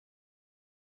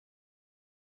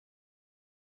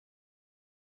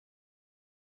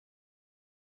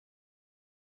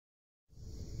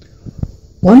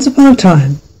Once upon a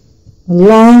time, a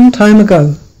long time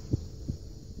ago,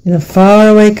 in a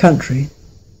faraway country,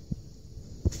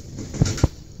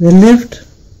 there lived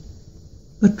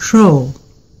a troll.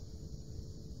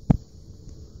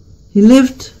 He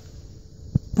lived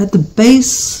at the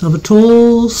base of a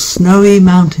tall, snowy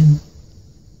mountain,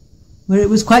 where it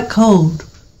was quite cold,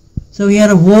 so he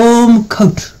had a warm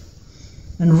coat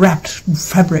and wrapped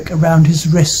fabric around his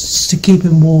wrists to keep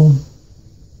him warm.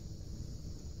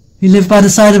 He lived by the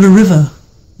side of a river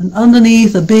and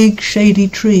underneath a big shady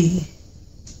tree.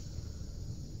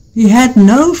 He had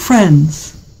no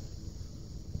friends.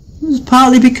 It was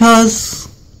partly because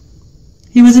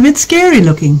he was a bit scary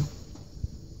looking,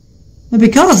 and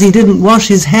because he didn't wash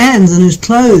his hands and his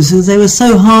clothes as they were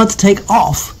so hard to take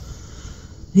off.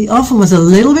 He often was a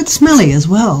little bit smelly as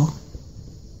well.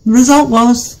 The result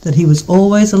was that he was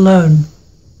always alone,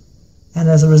 and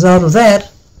as a result of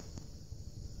that,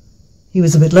 he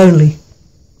was a bit lonely.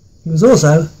 He was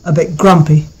also a bit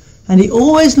grumpy, and he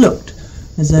always looked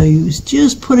as though he was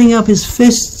just putting up his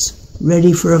fists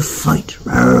ready for a fight.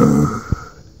 Well,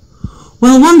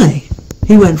 one day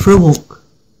he went for a walk,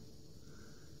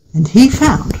 and he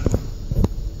found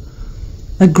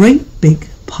a great big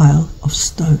pile of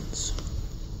stones.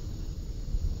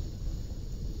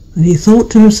 And he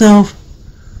thought to himself,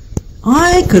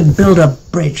 I could build a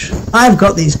bridge. I've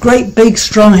got these great big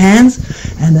strong hands,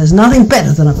 and there's nothing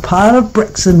better than a pile of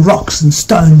bricks and rocks and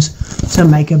stones to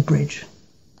make a bridge.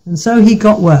 And so he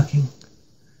got working,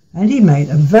 and he made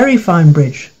a very fine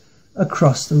bridge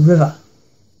across the river.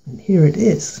 And here it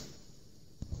is.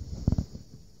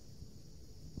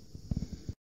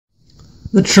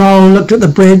 The troll looked at the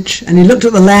bridge, and he looked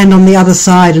at the land on the other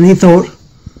side, and he thought,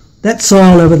 that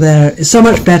soil over there is so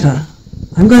much better.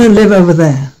 I'm going to live over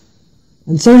there.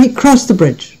 And so he crossed the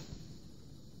bridge.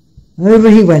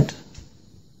 Over he went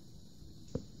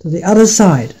to the other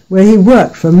side, where he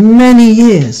worked for many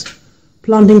years,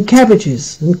 planting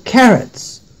cabbages and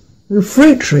carrots and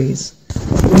fruit trees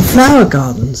and flower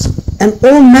gardens and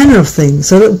all manner of things,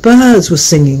 so that birds were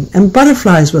singing and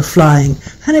butterflies were flying,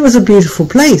 and it was a beautiful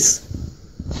place.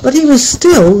 But he was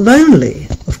still lonely,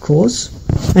 of course,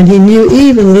 and he knew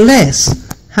even less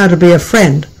how to be a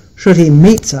friend should he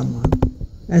meet someone,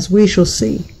 as we shall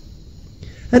see.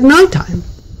 At night time,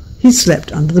 he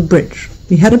slept under the bridge.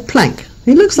 He had a plank.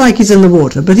 He looks like he's in the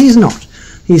water, but he's not.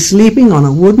 He's sleeping on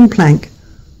a wooden plank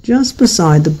just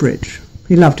beside the bridge.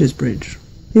 He loved his bridge.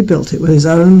 He built it with his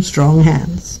own strong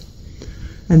hands.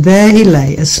 And there he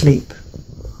lay asleep,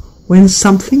 when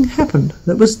something happened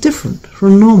that was different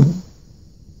from normal.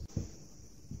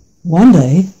 One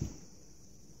day,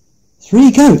 3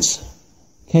 goats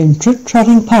came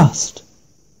trot-trotting past,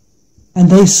 and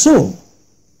they saw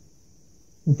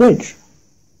the bridge,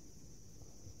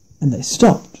 and they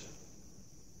stopped.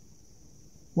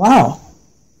 Wow,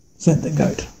 said the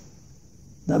goat,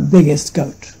 the biggest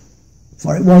goat,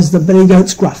 for it was the Billy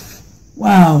Goat Gruff.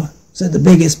 Wow, said the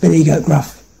biggest Billy Goat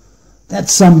Gruff,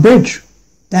 that's some bridge.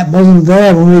 That wasn't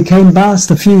there when we came past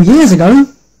a few years ago.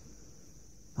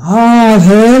 I've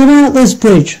heard about this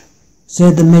bridge,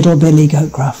 said the middle Billy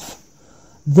Goat Gruff.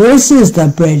 This is the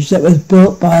bridge that was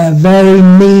built by a very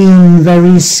mean,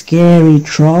 very scary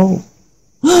troll.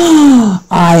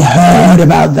 I heard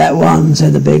about that one,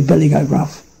 said the big Billy Goat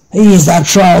Gruff. He's the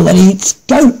troll that eats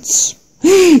goats.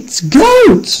 Eats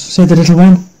goats, said the little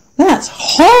one. That's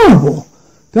horrible.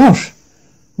 Gosh.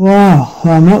 Wow,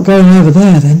 well, I'm not going over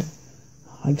there then.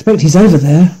 I expect he's over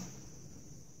there.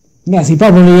 Yes, he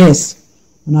probably is.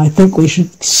 And I think we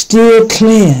should steer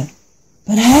clear.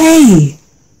 But hey,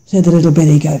 said the little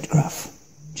Billy Goat Gruff,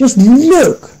 just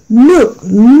look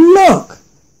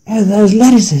at those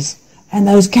lettuces and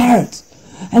those carrots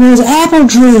and those apple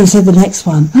trees, said the next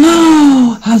one.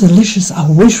 Oh, how delicious. I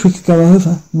wish we could go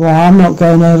over. Well, I'm not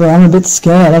going over. I'm a bit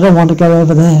scared. I don't want to go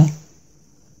over there.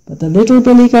 But the little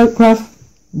Billy Goat Gruff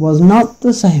was not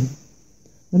the same.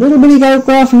 The little Billy Goat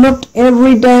Gruff looked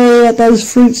every day at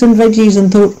those fruits and veggies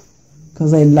and thought,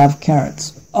 because they love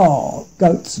carrots. Oh,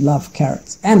 goats love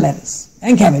carrots and lettuce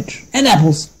and cabbage and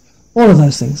apples, all of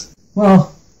those things.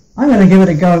 Well, I'm going to give it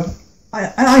a go.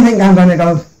 I think I'm going to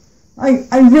go.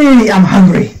 I really am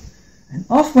hungry. And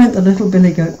off went the little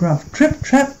Billy Goat Gruff, trip,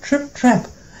 trap,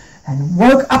 and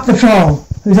woke up the troll,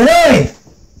 who said, hey,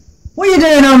 what are you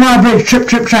doing on my bridge, trip,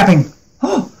 trapping?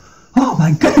 Oh,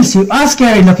 my goodness, you are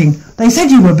scary looking. They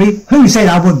said you would be. Who said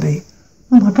I would be?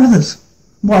 Oh, my brothers.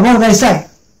 What did they say?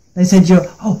 They said you're...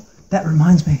 Oh, that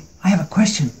reminds me. I have a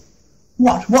question.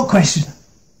 What? What question?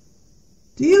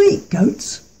 Do you eat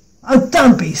goats? Oh,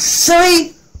 don't be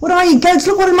silly. What do I eat goats?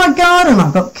 Look what in my garden.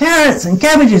 I've got carrots and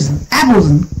cabbages and apples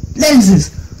and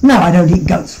lettuces. No, I don't eat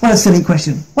goats. What a silly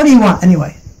question. What do you want,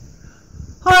 anyway?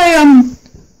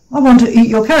 I want to eat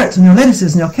your carrots and your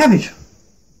lettuces and your cabbage.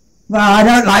 Well, I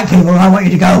don't like people, and I want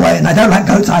you to go away, and I don't like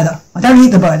goats either. I don't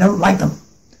eat them, but I don't like them.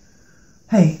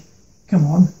 Hey, come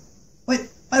on. Wait,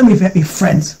 why don't we be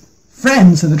friends?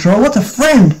 Friends, said the troll. What's a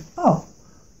friend? Oh,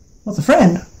 what's a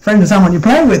friend? Friend is someone you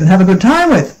play with and have a good time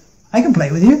with. I can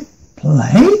play with you.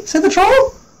 Play? Said the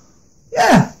troll.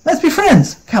 Yeah, let's be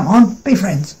friends. Come on, be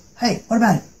friends. Hey, what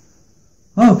about it?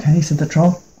 Okay, said the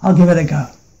troll. I'll give it a go.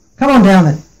 Come on down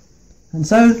then. And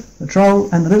so the troll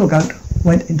and the little goat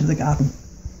went into the garden.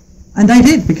 And they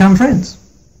did become friends.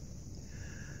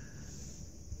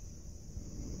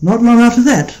 Not long after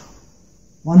that,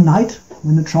 one night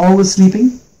when the troll was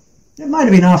sleeping, it might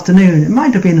have been afternoon, it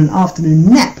might have been an afternoon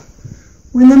nap,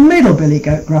 when the middle Billy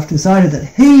Goat Gruff decided that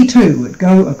he too would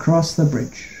go across the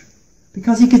bridge,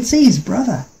 because he could see his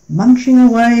brother munching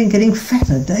away and getting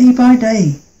fatter day by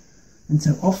day. And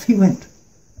so off he went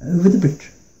over the bridge.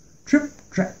 Trip,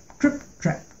 trap, trip,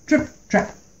 trap, trip,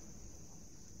 trap.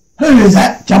 Who is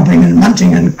that jumping and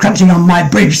munching and crunching on my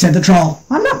bridge, said the troll.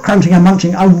 I'm not crunching and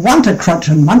munching. I want to crunch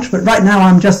and munch, but right now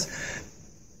I'm just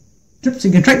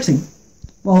tripsing and traipsing.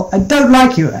 Well, I don't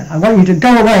like you, and I want you to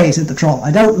go away, said the troll. I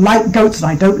don't like goats,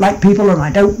 and I don't like people, and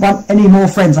I don't want any more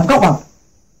friends. I've got one.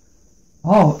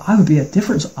 Oh, I could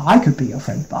be your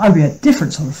friend, but I would be a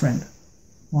different sort of friend.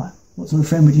 What sort of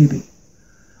friend would you be?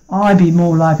 I'd be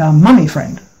more like a mummy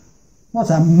friend. What's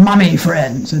a mummy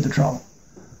friend, said the troll.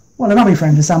 Well, a mummy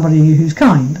friend is somebody who's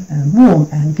kind and warm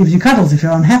and gives you cuddles if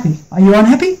you're unhappy. Are you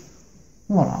unhappy?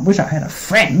 Well, I wish I had a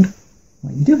friend.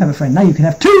 Well, you do have a friend. Now you can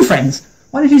have two friends.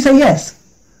 Why did you say yes?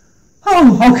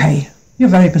 Oh, okay. You're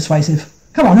very persuasive.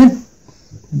 Come on in.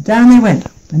 And down they went.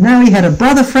 And now he had a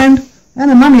brother friend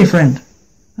and a mummy friend.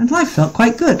 And life felt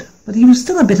quite good, but he was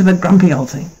still a bit of a grumpy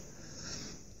old thing.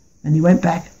 And he went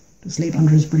back to sleep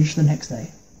under his bridge the next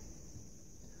day.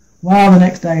 Well, the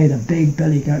next day the big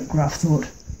Billy Goat Gruff thought,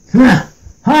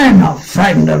 I'm not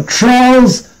frightened of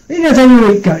trolls. Even if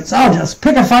they eat goats, I'll just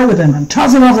pick a fight with them and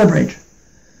toss them off the bridge.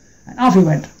 And off he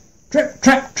went. Trip,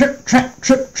 trap, trip, trap,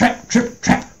 trip, trap, trip,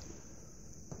 trap.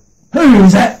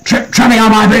 Who's that trip-trapping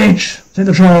on my bridge? Said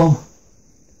the troll.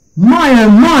 My, oh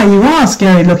my, you are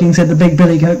scary looking, said the big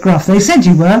Billy Goat Gruff. They said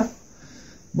you were.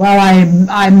 Well,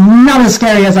 I'm not as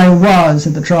scary as I was,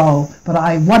 said the troll. But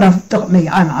I want to, look at me,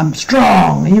 I'm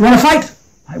strong. And you want to fight?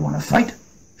 I want to fight.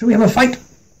 Shall we have a fight?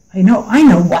 I know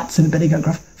what, said the Billy Goat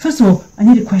Gruff. First of all, I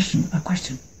need a question.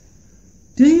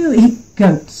 Do you eat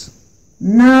goats?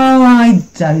 No, I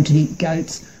don't eat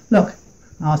goats. Look,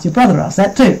 I'll ask your brother ask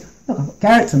that too. Look, I've got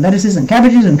carrots and lettuces and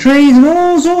cabbages and trees and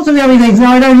all sorts of yummy things.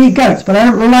 Now I don't eat goats, but I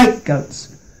don't like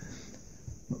goats.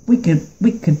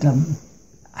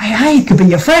 I could be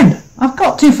your friend. I've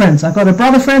got two friends. I've got a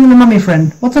brother friend and a mummy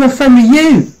friend. What sort of friend are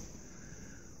you?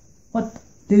 What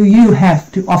do you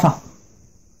have to offer?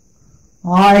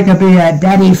 I could be a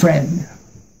daddy friend.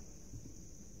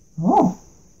 Oh,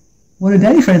 what do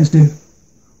daddy friends do?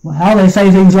 Well, they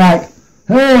say things like,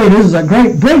 hey, this is a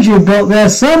great bridge you built there,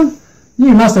 son.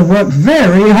 You must have worked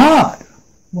very hard.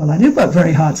 Well, I did work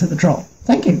very hard, said the troll.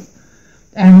 Thank you.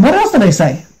 And what else do they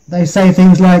say? They say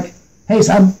things like, hey,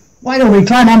 son, why don't we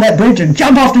climb on that bridge and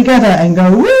jump off together and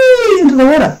go whee into the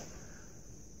water?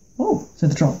 Oh,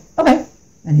 said the troll. Okay.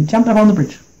 And he jumped up on the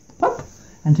bridge. Pop.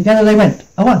 And together they went.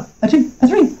 A one, a two, a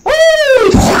three.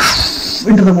 Whee!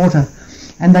 Into the water.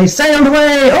 And they sailed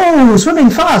away. Oh, swimming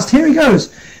fast. Here he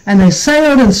goes. And they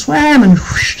sailed and swam and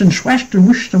whooshed and swashed and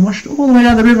whooshed and washed all the way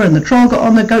down the river. And the troll got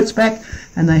on the goat's back.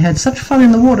 And they had such fun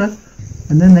in the water.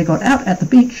 And then they got out at the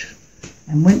beach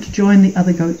and went to join the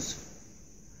other goats.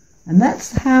 And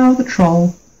that's how the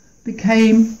troll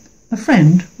became a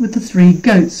friend with the three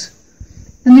goats.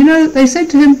 And you know, they said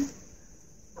to him,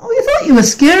 oh, we thought you were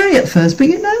scary at first, but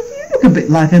you know, you look a bit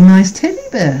like a nice teddy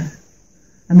bear.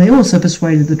 And they also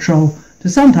persuaded the troll to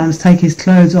sometimes take his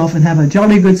clothes off and have a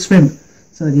jolly good swim,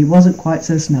 so that he wasn't quite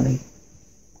so smelly.